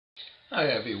Hi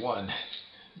everyone,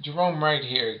 Gerone Wright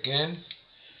here again.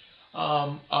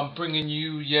 I'm bringing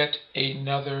you yet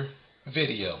another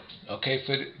video. Okay,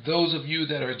 for those of you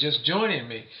that are just joining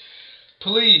me,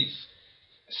 please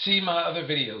see my other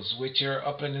videos, which are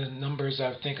up in the numbers,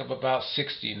 I think, of about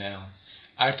 60 now.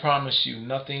 I promise you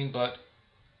nothing but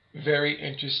very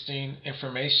interesting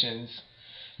informations,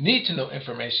 need to know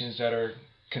informations that are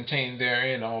contained there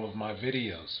in all of my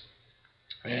videos.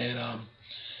 And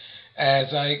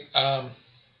as I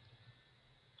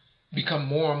become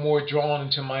more and more drawn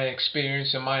into my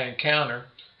experience and my encounter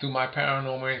through my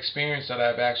paranormal experience that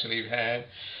I've actually had,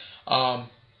 my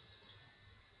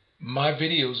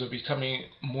videos are becoming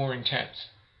more intense.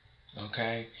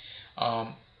 Okay,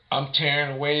 I'm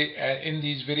tearing away in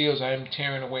these videos. I am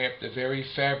tearing away at the very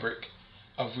fabric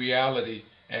of reality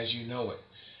as you know it,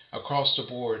 across the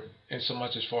board, in so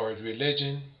much as far as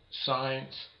religion,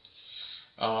 science.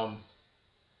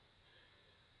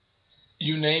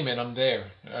 You name it, I'm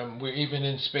there. We're even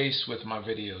in space with my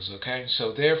videos, okay?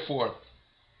 So therefore,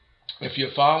 if you're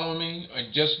following me or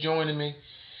just joining me,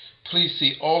 please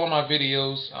see all of my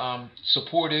videos.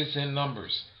 Support is in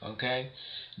numbers, okay?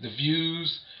 The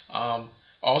views.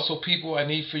 Also, people, I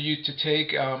need for you to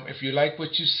take, if you like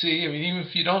what you see, or even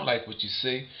if you don't like what you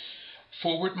see,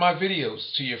 forward my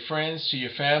videos to your friends, to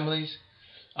your families,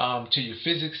 to your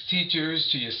physics teachers,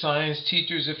 to your science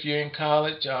teachers if you're in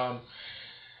college,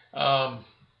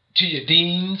 to your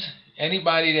deans,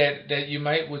 anybody that you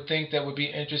would think that would be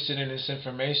interested in this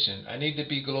information. I need to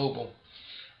be global.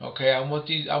 Okay, I want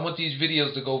these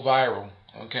videos to go viral.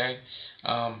 Okay,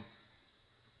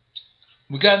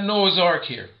 we got Noah's Ark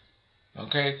here.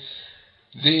 Okay,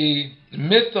 the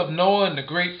myth of Noah and the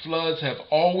great floods have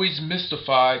always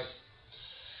mystified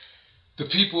the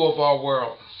people of our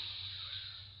world.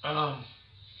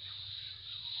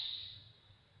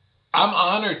 I'm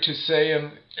honored to say,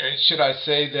 and should I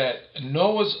say, that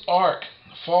Noah's Ark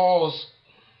falls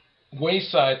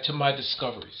wayside to my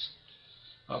discoveries.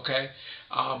 Okay?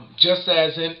 Just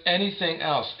as in anything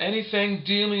else, anything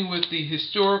dealing with the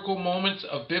historical moments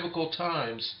of biblical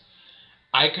times,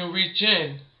 I can reach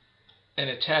in and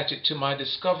attach it to my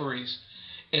discoveries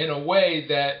in a way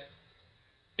that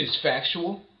is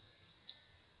factual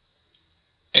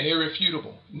and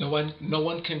irrefutable. No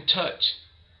one can touch.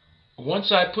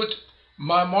 Once I put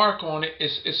my mark on it,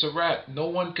 it's a wrap. No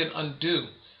one can undo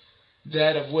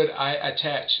that of what I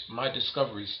attach my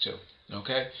discoveries to.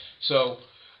 Okay? So,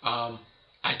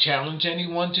 I challenge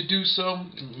anyone to do so,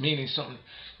 meaning something,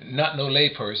 not no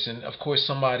layperson, of course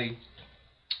somebody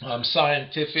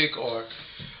scientific or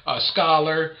a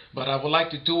scholar, but I would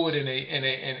like to do it in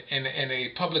a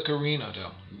public arena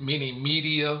though, meaning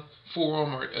media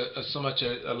forum or so much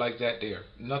like that there.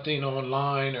 Nothing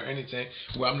online or anything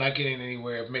where I'm not getting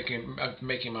anywhere of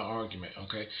making my argument.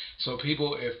 Okay, so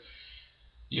people, if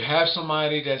you have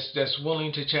somebody that's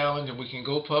willing to challenge and we can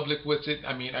go public with it,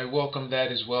 I mean, I welcome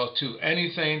that as well too.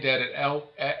 Anything that it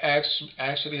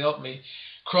actually helped me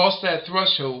cross that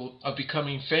threshold of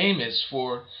becoming famous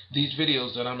for these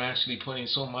videos that I'm actually putting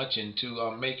so much into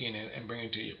making and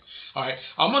bringing to you. All right,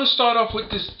 I'm going to start off with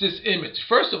this image.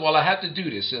 First of all, I have to do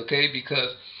this, okay,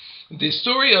 because the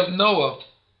story of Noah,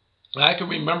 I can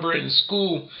remember in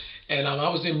school, and I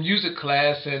was in music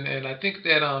class, and I think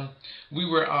that we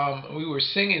were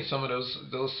singing some of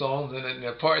those songs, and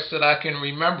the parts that I can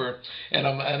remember, and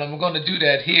I'm going to do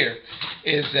that here,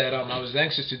 is that I was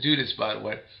anxious to do this, by the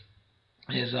way.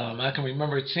 I can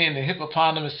remember seeing the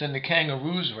hippopotamus and the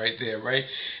kangaroos right there, right?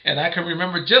 And I can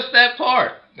remember just that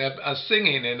part of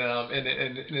singing, and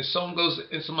the song goes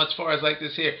in so much far as like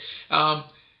this here.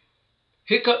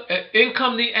 In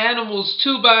come the animals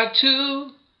 2 by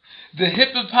 2, the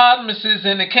hippopotamuses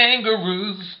and the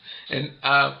kangaroos. And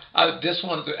I just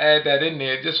wanted to add that in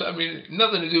there. I mean,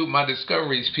 nothing to do with my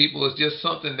discoveries, people. It's just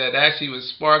something that actually was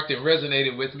sparked and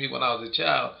resonated with me when I was a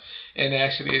child. And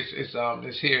actually,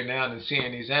 it's here now and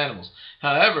seeing these animals.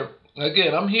 However,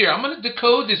 again, I'm here. I'm going to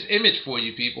decode this image for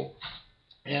you, people,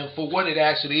 and for what it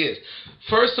actually is.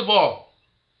 First of all,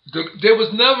 there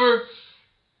was never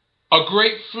a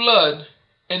great flood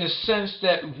in the sense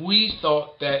that we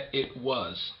thought that it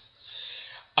was.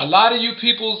 A lot of you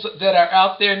peoples that are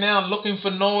out there now looking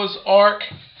for Noah's Ark,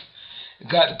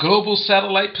 got global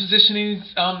satellite positioning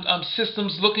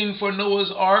systems looking for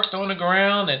Noah's Ark on the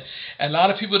ground, and a lot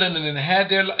of people that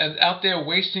had out there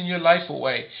wasting your life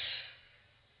away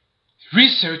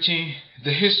researching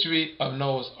the history of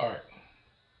Noah's Ark.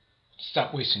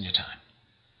 Stop wasting your time.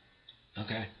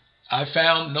 Okay? I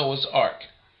found Noah's Ark.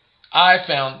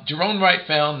 Gerone Wright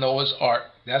found Noah's Ark.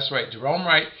 That's right. Gerone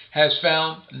Wright has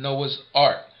found Noah's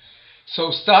Ark.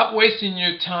 So stop wasting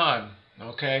your time.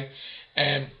 Okay,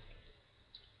 and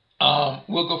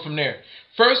we'll go from there.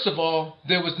 First of all,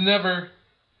 there was never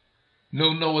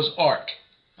no Noah's Ark.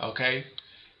 Okay,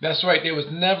 that's right. There was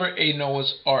never a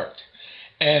Noah's Ark,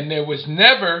 and there was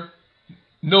never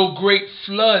no great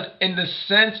flood in the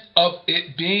sense of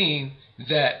it being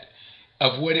that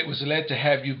of what it was led to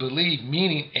have you believe,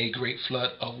 meaning a great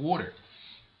flood of water.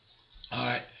 All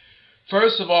right.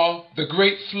 First of all, the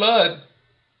great flood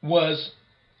was,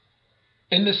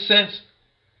 in the sense,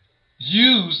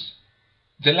 used,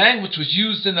 the language was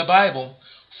used in the Bible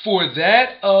for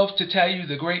that of, to tell you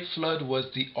the great flood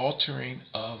was the altering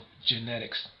of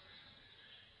genetics.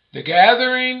 The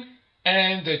gathering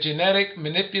and the genetic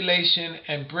manipulation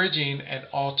and bridging and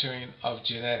altering of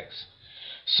genetics.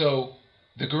 So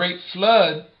the great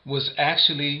flood was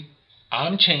actually,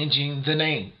 I'm changing the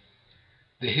name.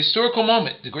 The historical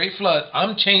moment, the great flood,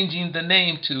 I'm changing the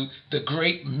name to the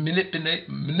great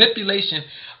manipulation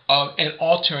of and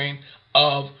altering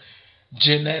of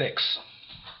genetics.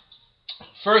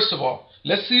 First of all,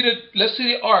 let's see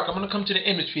the ark. I'm going to come to the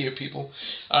image here, people.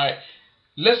 All right.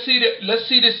 Let's see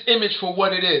this image for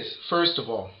what it is. First of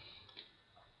all,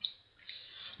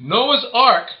 Noah's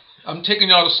Ark. I'm taking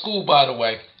y'all to school, by the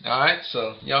way. All right,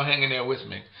 so y'all hanging there with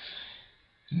me.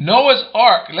 Noah's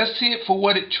Ark. Let's see it for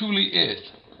what it truly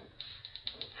is.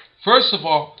 First of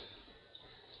all,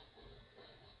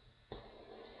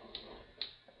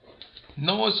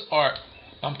 Noah's Ark.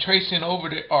 I'm tracing over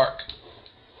the ark.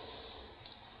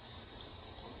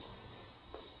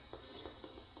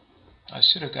 I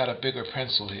should have got a bigger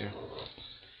pencil here.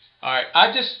 All right,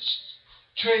 I just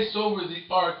traced over the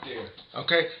ark there.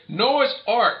 Okay, Noah's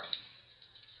Ark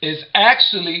is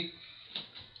actually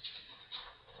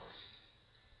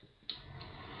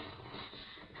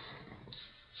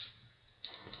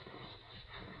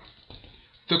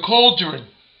the cauldron.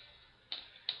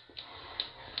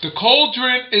 The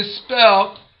cauldron is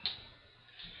spelled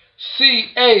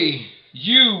C-A-U-L-D-R-O-N,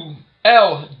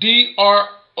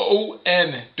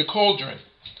 the cauldron.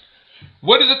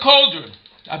 What is a cauldron?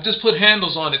 I've just put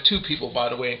handles on it too, people, by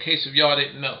the way, in case if y'all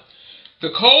didn't know.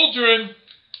 The cauldron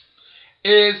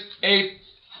is a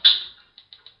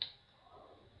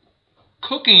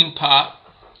cooking pot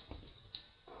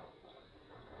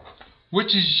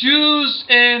which is used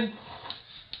in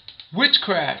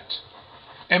witchcraft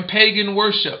and pagan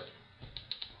worship.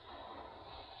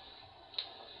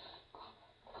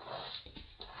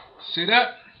 See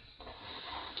that?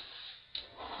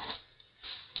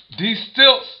 These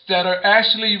stilts that are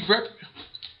actually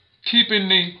keeping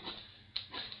the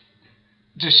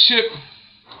ship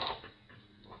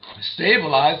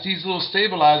stabilized, these little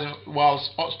stabilizers, while it's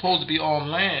supposed to be on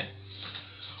land,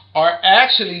 are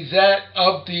actually that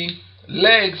of the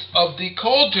legs of the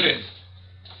cauldron,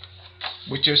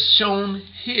 which are shown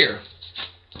here.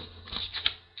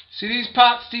 See these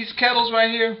pots, these kettles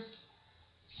right here?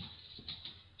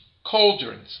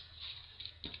 Cauldrons.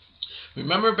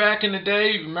 Remember back in the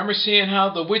day, remember seeing how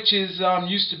the witches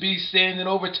used to be standing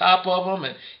over top of them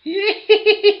and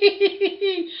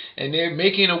and they're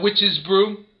making a witch's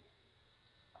brew?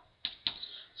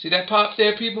 See that pot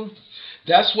there, people?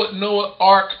 That's what Noah's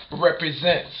Ark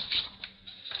represents.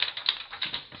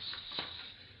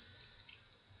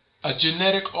 A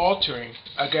genetic altering,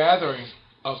 a gathering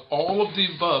of all of the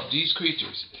above, these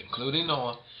creatures, including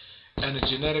Noah, and a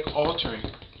genetic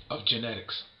altering of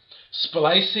genetics.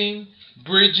 Splicing,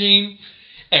 bridging,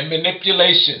 and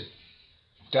manipulation.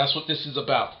 That's what this is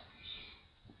about.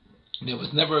 There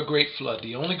was never a great flood.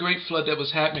 The only great flood that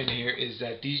was happening here is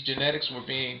that these genetics were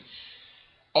being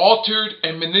altered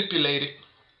and manipulated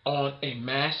on a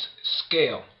mass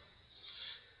scale.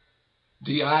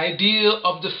 The idea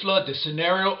of the flood, the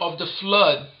scenario of the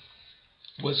flood,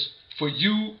 was for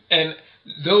you and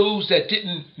those that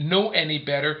didn't know any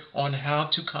better on how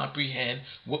to comprehend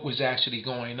what was actually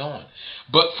going on.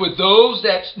 But for those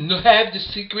that have the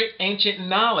secret ancient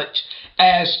knowledge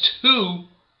as to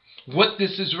what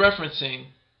this is referencing,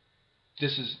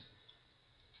 this is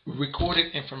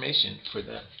recorded information for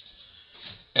them.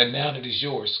 And now it is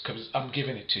yours because I'm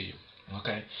giving it to you.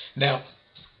 Okay. Now,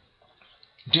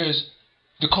 there's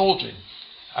the cauldron.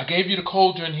 I gave you the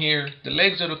cauldron here. The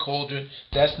legs of the cauldron.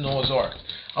 That's Noah's Ark.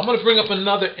 I'm going to bring up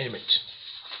another image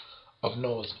of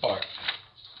Noah's Ark.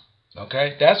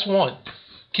 Okay. That's one.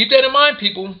 Keep that in mind,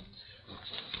 people.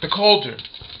 The cauldron.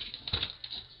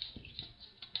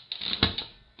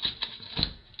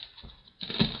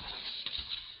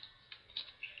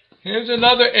 Here's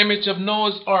another image of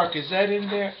Noah's Ark. Is that in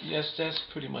there? Yes, that's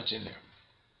pretty much in there.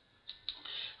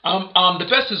 The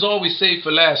best is always saved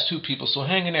for last, too, people, so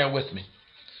hang in there with me.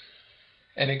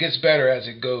 And it gets better as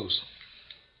it goes.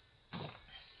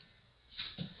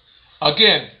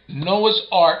 Again, Noah's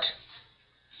Ark.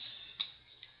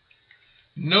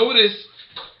 Notice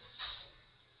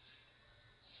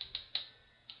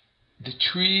the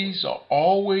trees are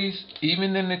always,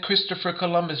 even in the Christopher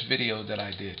Columbus video that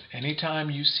I did,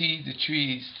 anytime you see the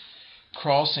trees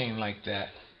crossing like that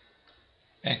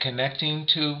and connecting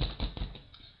to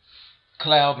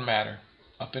cloud matter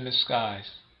up in the skies,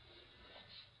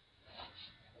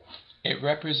 it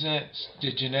represents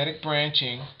the genetic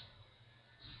branching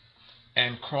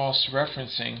and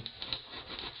cross-referencing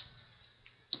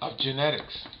of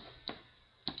genetics.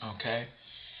 Okay?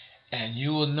 And you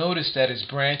will notice that it's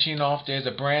branching off. There's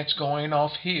a branch going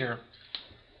off here,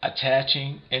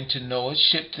 attaching into Noah's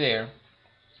ship there.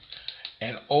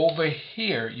 And over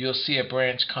here, you'll see a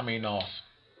branch coming off.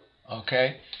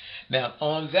 Okay? Now,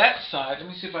 on that side, let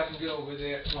me see if I can get over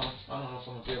there. Well, I don't know if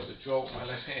I'm going to be able to draw with my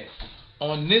left hand.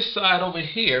 On this side over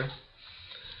here,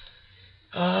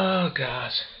 oh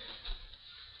gosh,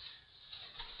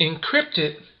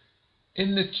 encrypted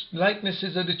in the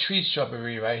likenesses of the tree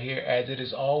shrubbery right here, as it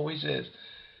is always is,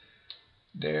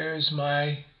 there's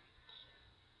my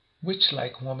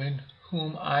witch-like woman,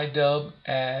 whom I dub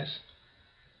as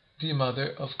the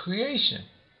mother of creation.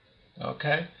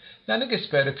 Okay? Now it gets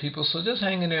better, people, so just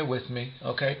hang in there with me.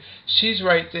 Okay? She's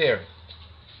right there.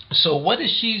 So what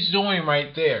is she doing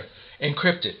right there,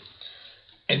 encrypted,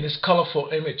 in this colorful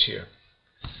image here?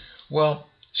 Well,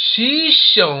 she's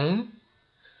shown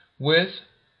with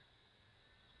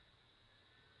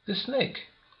the snake,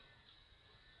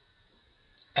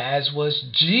 as was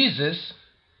Jesus.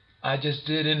 I just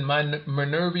did in my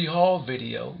Minerva Hall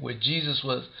video, where Jesus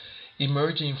was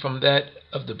emerging from that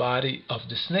of the body of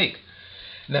the snake.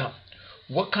 Now,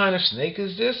 what kind of snake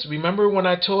is this? Remember when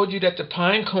I told you that the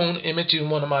pine cone image in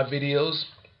one of my videos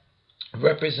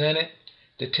represented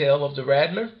the tail of the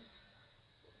rattler?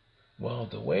 Well,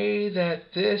 the way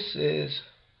that this is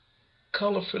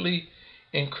colorfully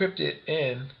encrypted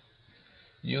in,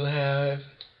 you have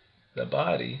the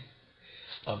body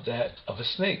of that of a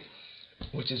snake,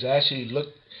 which is actually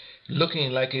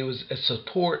looking like it was a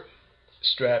support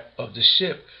strap of the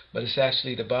ship, but it's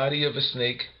actually the body of a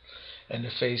snake and the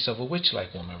face of a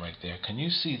witch-like woman right there. Can you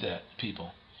see that,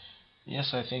 people?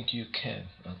 Yes, I think you can.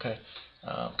 Okay.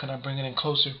 Can I bring it in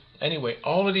closer? Anyway,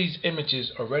 all of these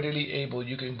images are readily able.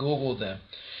 You can Google them,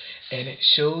 and it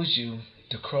shows you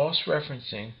the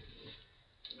cross-referencing,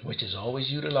 which is always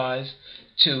utilized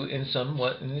too in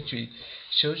somewhat in the tree.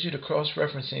 Shows you the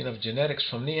cross-referencing of genetics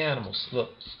from the animals.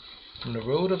 Look, from the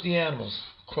road of the animals,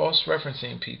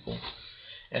 cross-referencing, people,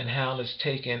 and how it's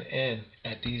taken in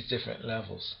at these different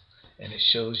levels. And it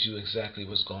shows you exactly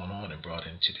what's going on and brought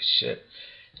into the ship.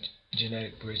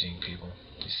 Genetic bridging, people.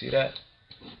 You see that?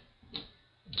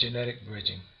 Genetic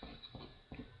bridging.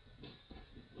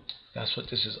 That's what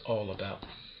this is all about.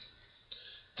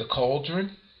 The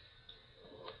cauldron.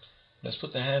 Let's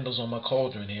put the handles on my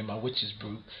cauldron here, my witch's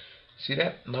brew. See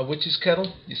that? My witch's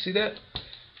kettle. You see that?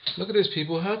 Look at this,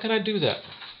 people. How can I do that?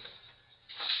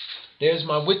 There's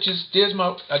my witch's.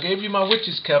 I gave you my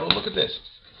witch's kettle. Look at this.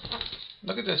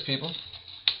 Look at this, people.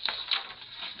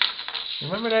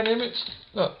 Remember that image?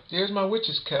 Look, there's my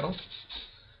witch's kettle.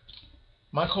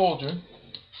 My cauldron.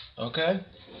 Okay?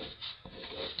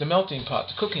 The melting pot,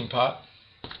 the cooking pot.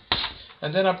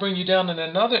 And then I bring you down in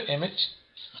another image.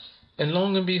 And lo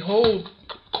and behold,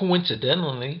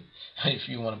 coincidentally, if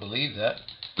you want to believe that,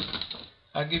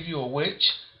 I give you a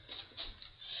witch.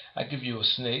 I give you a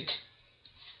snake.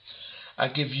 I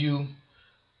give you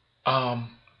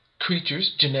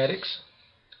creatures, genetics.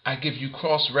 I give you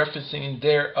cross-referencing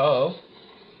thereof,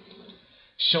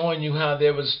 showing you how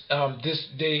there was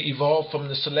they evolved from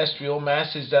the celestial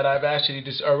masses that I've actually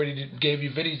just already gave you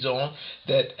videos on,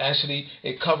 that actually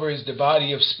it covers the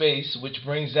body of space, which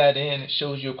brings that in. It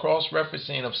shows you a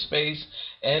cross-referencing of space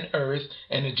and earth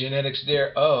and the genetics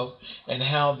thereof, and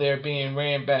how they're being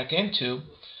ran back into.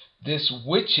 This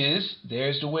witches,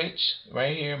 there's the witch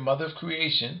right here, mother of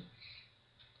creation,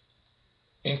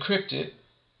 encrypted.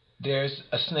 There's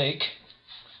a snake,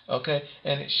 okay,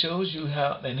 and it shows you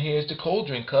how, and here's the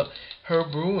cauldron cup, her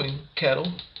brewing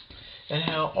kettle, and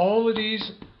how all of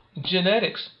these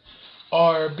genetics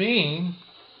are being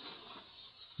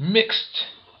mixed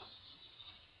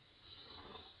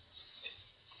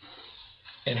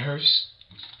in her,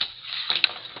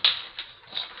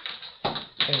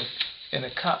 in a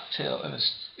cocktail,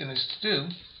 in a stew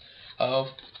of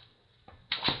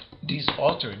these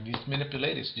alterings, these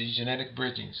manipulators, these genetic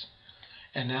bridgings.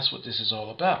 And that's what this is all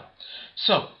about.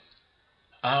 So,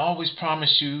 I always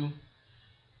promise you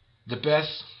the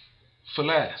best for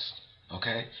last.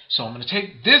 Okay? So I'm going to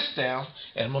take this down,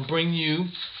 and I'm going to bring you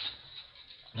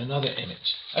another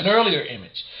image, an earlier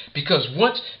image. Because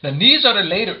now these are the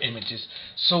later images,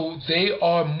 so they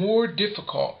are more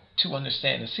difficult to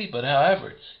understand and see. But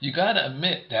however, you gotta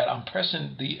admit that I'm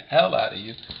pressing the hell out of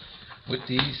you with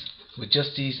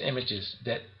just these images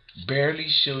that barely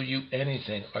show you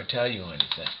anything or tell you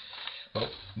anything. But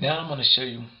now I'm gonna show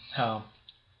you how.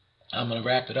 I'm gonna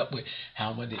wrap it up with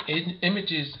how when the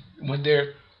images, when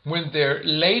they're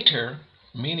later,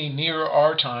 meaning nearer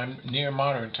our time, near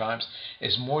modern times,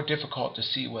 is more difficult to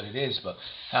see what it is. But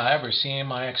however, seeing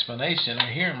my explanation or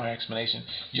hearing my explanation,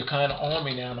 you're kind of on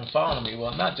me now and following me.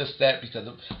 Well, not just that, because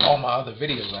of all my other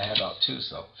videos I have out too.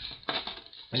 So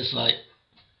it's like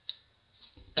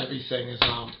everything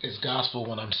is gospel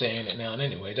when I'm saying it now. And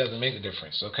anyway, it doesn't make a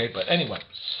difference. Okay, but anyway,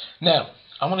 now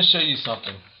I want to show you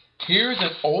something. Here's an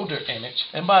older image,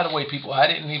 and by the way, people, I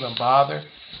didn't even bother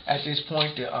at this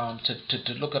point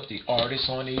to look up the artists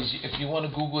on these. If you want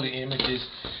to Google the images,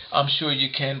 I'm sure you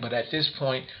can. But at this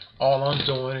point, all I'm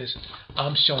doing is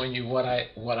I'm showing you what I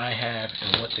have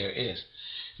and what there is.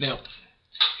 Now,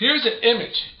 here's an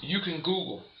image you can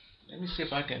Google. Let me see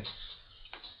if I can.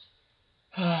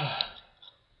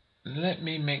 Let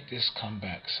me make this come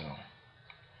back. So,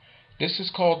 this is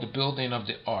called the building of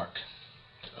the Ark.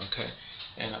 Okay.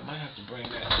 And I might have to bring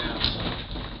that down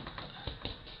some.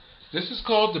 This is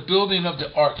called the building of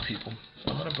the Ark, people.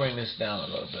 I'm going to bring this down a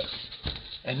little bit.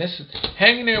 And this is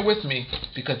hanging there with me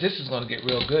because this is going to get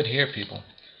real good here, people.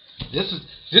 This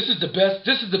is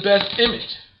the best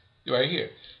image right here.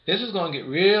 This is going to get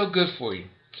real good for you.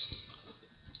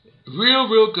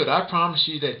 Real good. I promise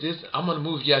you that I'm going to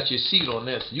move you out your seat on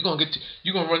this. You're going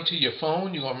to run to your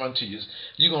phone, you're going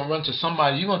to run to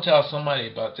somebody, you're going to tell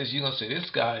somebody about this. You're going to say this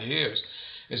guy here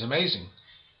is amazing.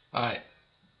 All right.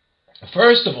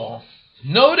 First of all,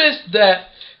 notice that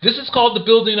this is called the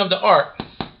building of the Ark.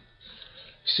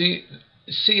 See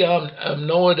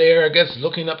Noah there, I guess,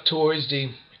 looking up towards the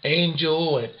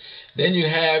angel, and then you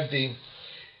have the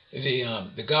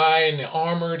guy in the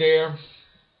armor there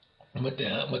with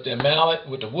the mallet,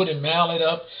 with the wooden mallet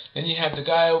up. Then you have the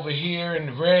guy over here in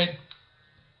the red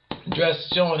dress,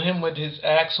 showing him with his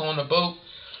axe on the boat.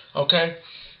 Okay.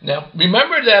 Now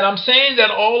remember that I'm saying that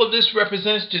all of this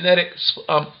represents genetic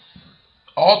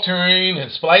altering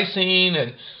and splicing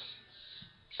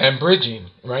and bridging,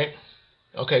 right?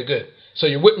 Okay, good. So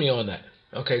you're with me on that.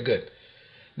 Okay, good.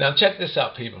 Now check this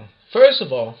out, people. First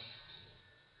of all,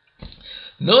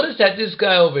 notice that this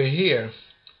guy over here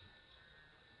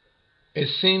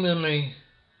is seemingly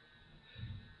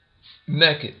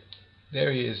naked.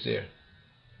 There he is there.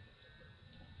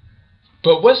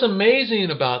 But what's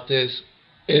amazing about this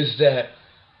is that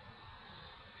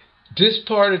this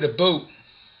part of the boat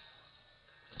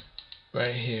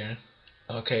right here,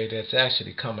 okay, that's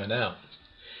actually coming out,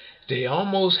 they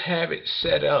almost have it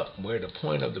set up where the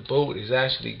point of the boat is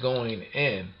actually going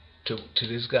in to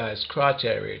this guy's crotch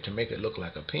area to make it look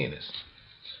like a penis.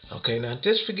 Okay, now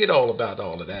just forget all about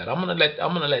all of that. I'm gonna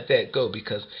let that go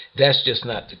because that's just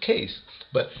not the case.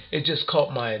 But it just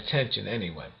caught my attention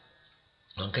anyway.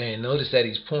 Okay, and notice that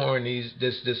he's pouring this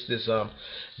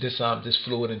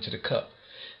fluid into the cup.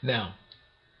 Now,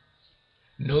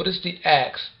 notice the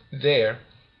axe there.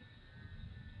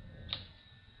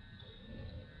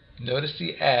 Notice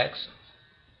the axe,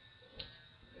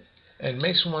 and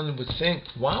makes one would think,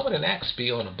 why would an axe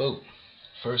be on a boat?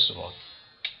 First of all,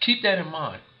 keep that in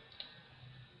mind,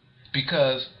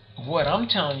 because what I'm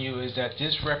telling you is that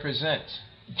this represents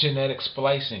genetic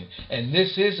splicing, and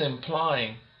this is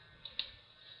implying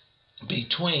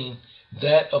between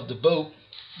that of the boat,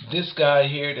 this guy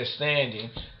here that's standing,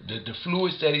 the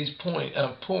fluids that he's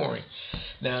pouring.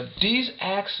 Now, these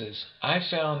axes, I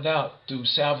found out through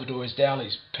Salvador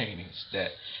Dali's paintings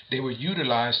that they were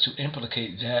utilized to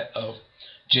implicate that of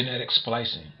genetic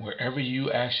splicing, wherever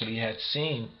you actually had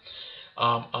seen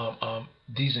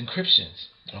these encryptions.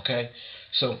 Okay,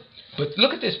 so, but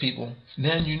look at this, people.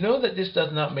 Now you know that this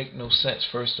does not make no sense,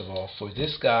 first of all, for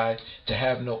this guy to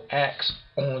have no axe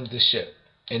on the ship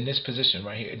in this position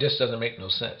right here. This doesn't make no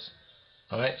sense.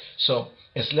 All right, so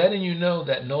it's letting you know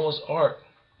that Noah's Ark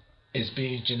is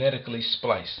being genetically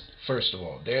spliced. First of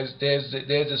all, there's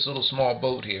this little small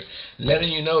boat here, letting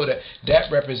you know that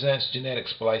that represents genetic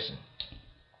splicing.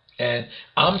 And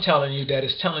I'm telling you that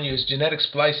it's genetic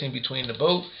splicing between the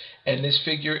boat and this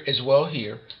figure as well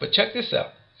here. But check this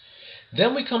out.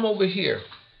 Then we come over here.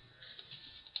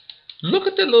 Look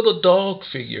at the little dog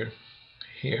figure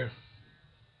here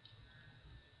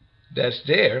that's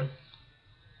there.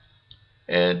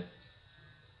 And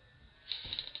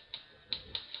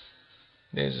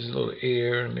there's his little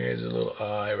ear, and there's a little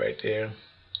eye right there.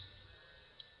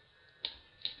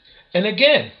 And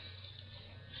again,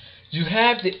 you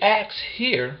have the axe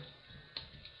here,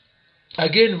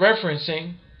 again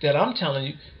referencing that I'm telling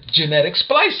you, genetic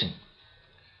splicing.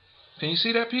 Can you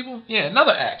see that, people? Yeah,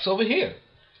 another axe over here.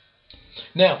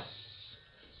 Now,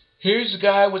 here's the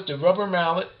guy with the rubber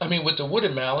mallet, with the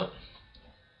wooden mallet.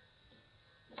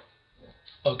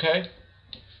 Okay?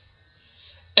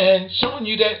 And showing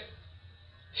you that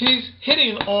he's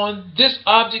hitting on this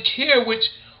object here, which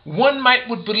one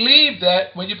would believe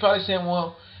that, when you're probably saying,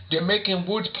 well, they're making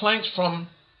wood planks from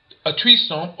a tree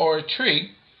stump or a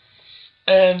tree,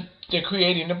 and they're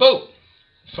creating a boat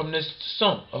from this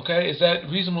stump. Okay? Is that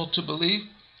reasonable to believe?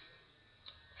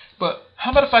 But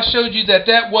how about if I showed you that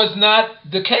that was not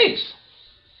the case?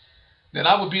 Then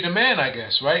I would be the man, I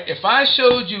guess, right? If I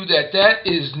showed you that that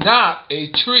is not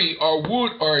a tree or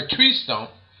wood or a tree stump,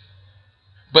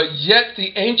 but yet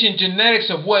the ancient genetics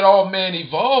of what all man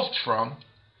evolved from,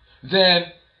 then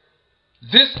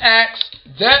this axe,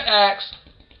 that axe,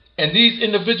 and these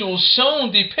individuals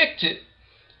shown depicted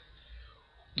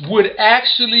would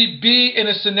actually be in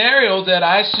a scenario that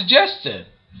I suggested.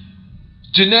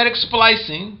 Genetic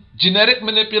splicing, genetic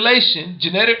manipulation,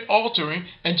 genetic altering,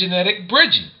 and genetic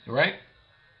bridging, right?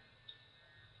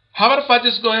 How about if I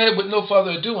just go ahead with no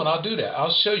further ado, and I'll do that.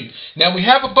 I'll show you. Now we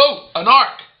have a boat, an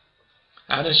ark.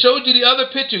 And I showed you the other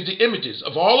pictures, the images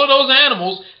of all of those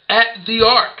animals at the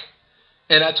ark.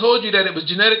 And I told you that it was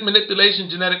genetic manipulation,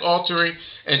 genetic altering,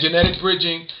 and genetic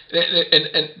bridging,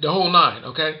 and the whole nine,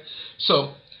 okay?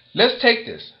 So let's take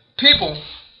this. People,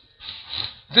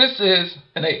 this is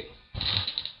an ape.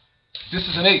 This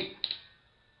is an ape.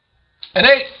 An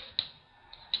ape.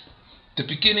 The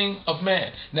beginning of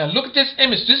man. Now look at this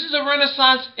image. This is a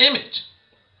Renaissance image.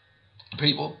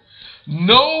 People,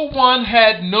 no one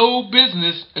had no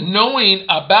business knowing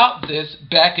about this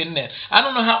back in then. I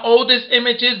don't know how old this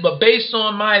image is, but based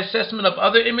on my assessment of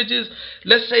other images,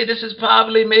 let's say this is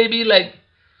probably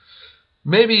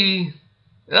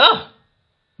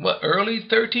early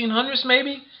 1300s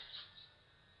maybe?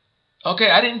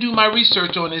 Okay, I didn't do my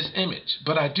research on this image,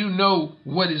 but I do know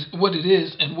what it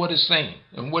is and what it's saying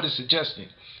and what it's suggesting.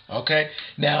 Okay,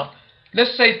 now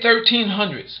let's say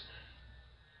 1300s.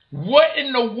 What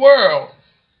in the world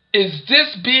is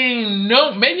this being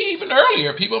known? Maybe even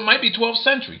earlier, people, it might be 12th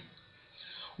century.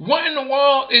 What in the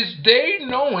world is they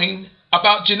knowing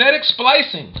about genetic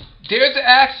splicing? There's the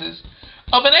axis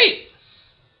of an ape.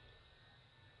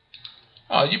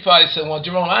 Oh, you probably said, well,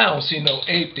 Jerome, I don't see no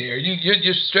ape there.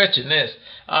 You're stretching this.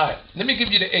 All right, let me give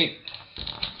you the ape.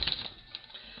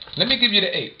 Let me give you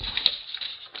the ape.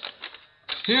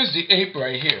 Here's the ape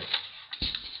right here.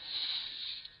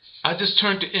 I just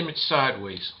turned the image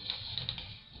sideways.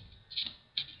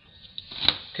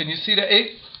 Can you see the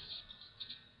ape?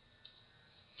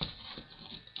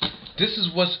 This is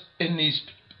what's in these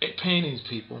paintings,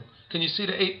 people. Can you see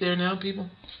the ape there now, people?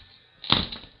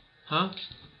 Huh?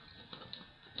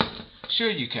 Sure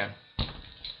you can.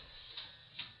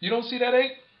 You don't see that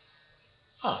ape?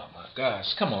 Oh my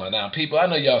gosh, come on now, people. I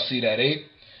know y'all see that ape.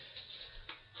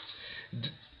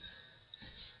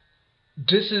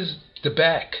 This is the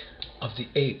back of the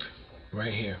ape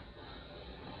right here.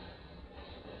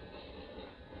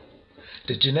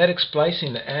 The genetic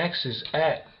splicing the axe is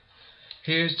at.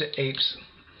 Here's the ape's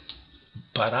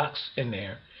buttocks in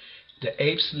there. The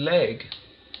ape's leg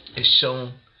is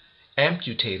shown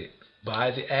amputated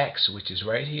by the axe, which is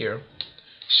right here,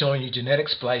 showing you genetic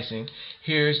splicing.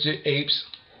 Here's the ape's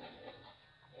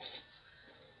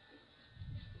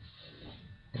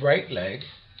right leg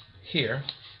here.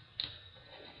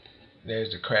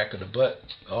 There's the crack of the butt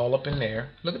all up in there.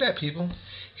 Look at that, people.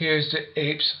 Here's the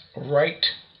ape's right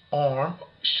arm,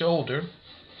 shoulder,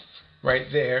 right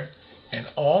there. And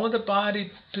all of the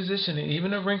body positioning,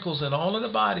 even the wrinkles and all of the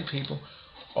body, people,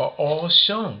 are all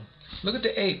shown. Look at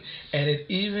the ape. And it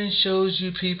even shows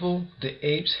you, people, the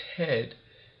ape's head,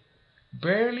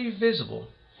 barely visible,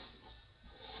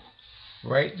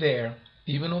 right there,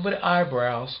 even over the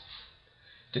eyebrows.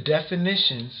 The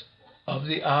definitions of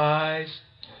the eyes,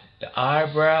 the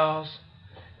eyebrows,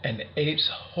 and the ape's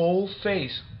whole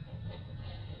face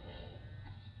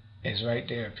is right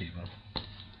there, people,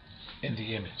 in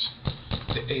the image.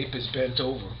 The ape is bent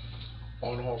over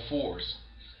on all fours,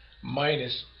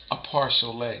 minus a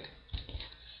partial leg,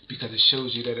 because it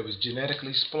shows you that it was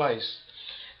genetically spliced.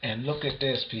 And look at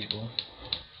this, people.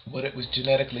 What it was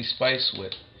genetically spliced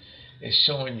with is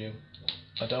showing you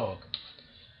a dog.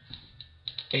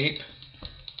 Ape,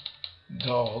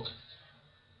 dog.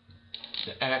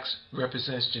 The axe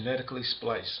represents genetically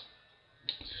spliced.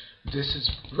 This is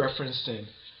referenced in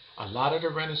a lot of the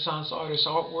Renaissance artists'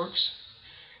 artworks,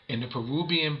 in the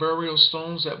Peruvian burial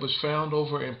stones that was found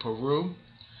over in Peru,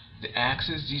 the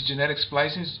axis, these genetic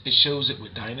splicings, it shows it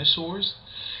with dinosaurs.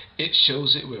 It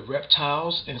shows it with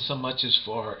reptiles, in so much as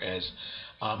far as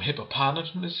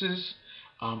hippopotamuses,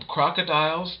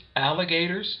 crocodiles,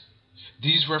 alligators.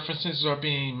 These references are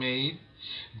being made.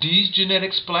 These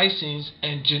genetic splicings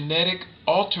and genetic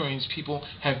alterings, people,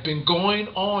 have been going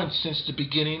on since the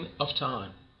beginning of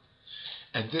time.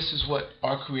 And this is what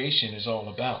our creation is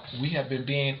all about. We have been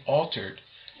being altered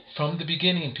from the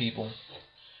beginning, people,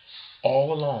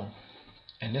 all along.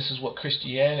 And this is what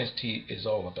Christianity is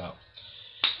all about.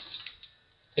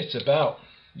 It's about,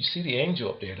 you see the angel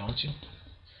up there, don't you?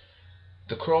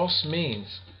 The cross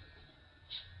means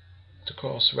the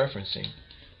cross-referencing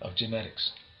of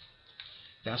genetics.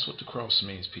 That's what the cross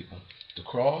means, people. The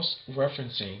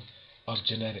cross-referencing of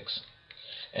genetics.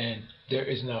 And there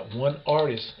is not one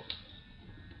artist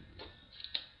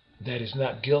that is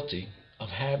not guilty of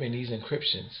having these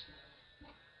encryptions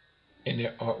in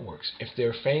their artworks. If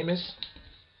they're famous,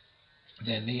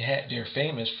 then they're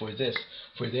famous for this,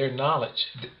 for their knowledge,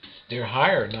 their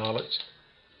higher knowledge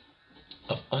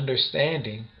of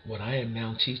understanding what I am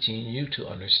now teaching you to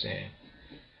understand.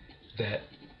 That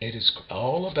it is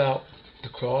all about the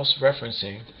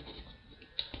cross-referencing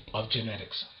of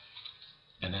genetics.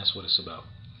 And that's what it's about.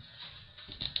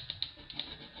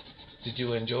 Did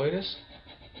you enjoy this?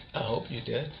 I hope you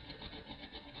did.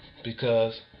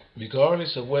 Because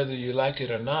regardless of whether you like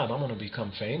it or not, I'm going to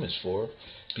become famous for it.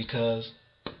 Because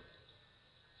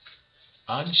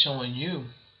I'm showing you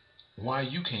why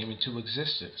you came into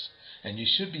existence. And you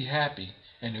should be happy.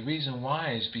 And the reason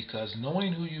why is because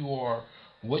knowing who you are,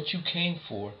 what you came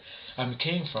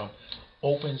from,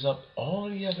 opens up all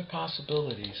the other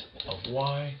possibilities of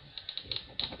why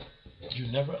you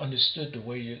never understood the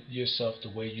way yourself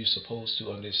the way you're supposed to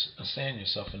understand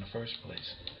yourself in the first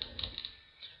place.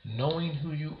 Knowing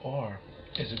who you are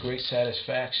is a great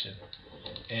satisfaction.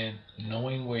 And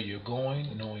knowing where you're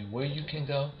going, knowing where you can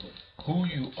go, who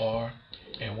you are,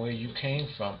 and where you came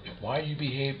from, and why you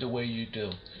behave the way you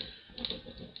do,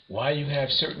 why you have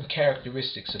certain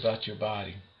characteristics about your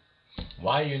body,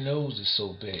 why your nose is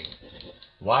so big,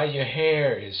 why your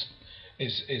hair is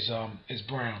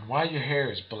brown, why your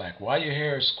hair is black, why your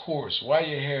hair is coarse, why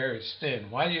your hair is thin,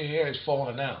 why your hair is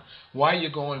falling out, why you're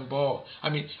going bald. I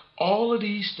mean, all of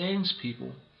these things,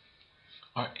 people,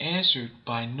 are answered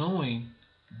by knowing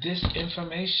this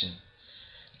information.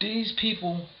 These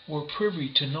people were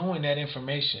privy to knowing that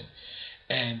information.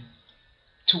 And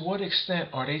to what extent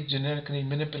are they genetically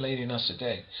manipulating us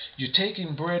today? You're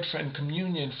taking bread and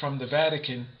communion from the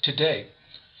Vatican today,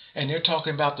 and they're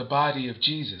talking about the body of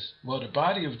Jesus. Well, the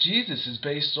body of Jesus is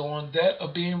based on that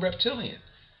of being reptilian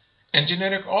and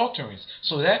genetic alterings.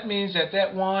 So that means that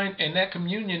that wine and that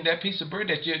communion, that piece of bread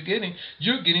that you're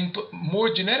getting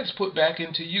more genetics put back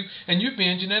into you, and you're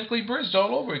being genetically bridged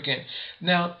all over again.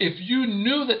 Now, if you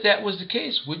knew that that was the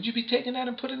case, would you be taking that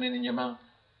and putting it in your mouth?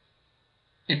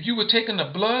 If you were taking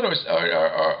the blood or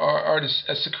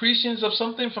the secretions of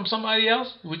something from somebody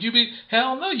else, would you be?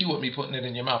 Hell no, you wouldn't be putting it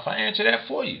in your mouth. I answer that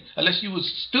for you, unless you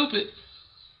was stupid.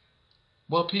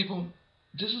 Well, people,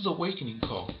 this is awakening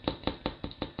call.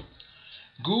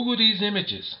 Google these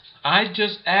images. I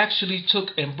just actually took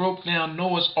and broke down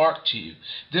Noah's Ark to you.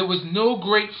 There was no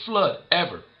great flood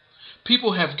ever.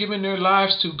 People have given their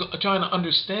lives to trying to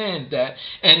understand that,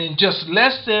 and in just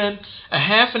less than a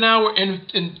half an hour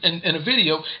in a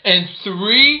video and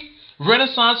 3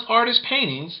 Renaissance artist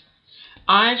paintings,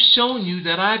 I've shown you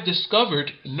that I've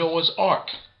discovered Noah's Ark.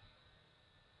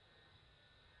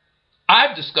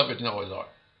 I've discovered Noah's Ark.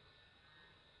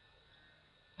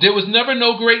 There was never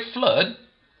no great flood,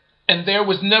 and there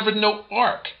was never no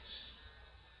ark.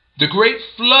 The great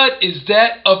flood is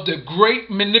that of the great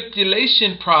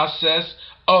manipulation process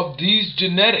of these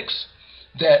genetics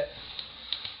that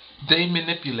they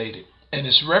manipulated. And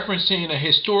it's referencing a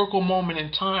historical moment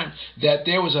in time that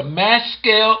there was a mass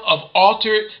scale of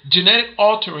genetic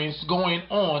alterings going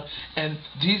on, and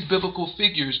these biblical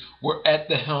figures were at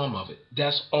the helm of it.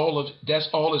 That's all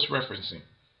it's referencing.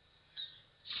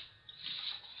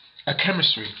 A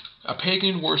chemistry, a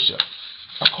pagan worship,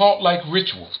 a cult-like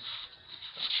ritual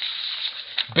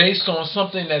based on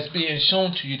something that's being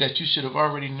shown to you that you should have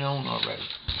already known already.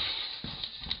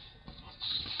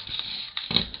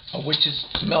 A witch's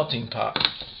melting pot,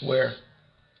 where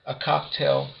a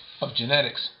cocktail of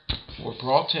genetics were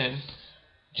brought in,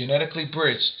 genetically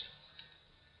bridged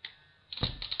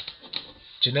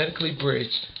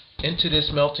into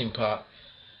this melting pot,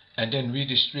 and then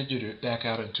redistributed back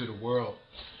out into the world.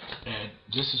 And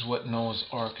this is what Noah's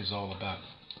Ark is all about.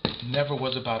 It never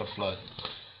was about a flood.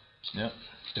 Yep.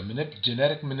 The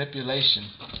genetic manipulation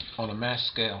on a mass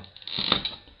scale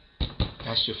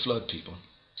That's your flood, people.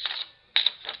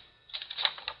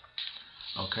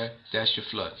 Okay, that's your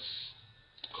flood.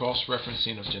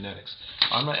 Cross-referencing of genetics.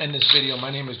 I'm going to end this video.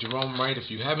 My name is Gerone Wright. If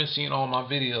you haven't seen all my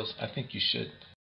videos, I think you should.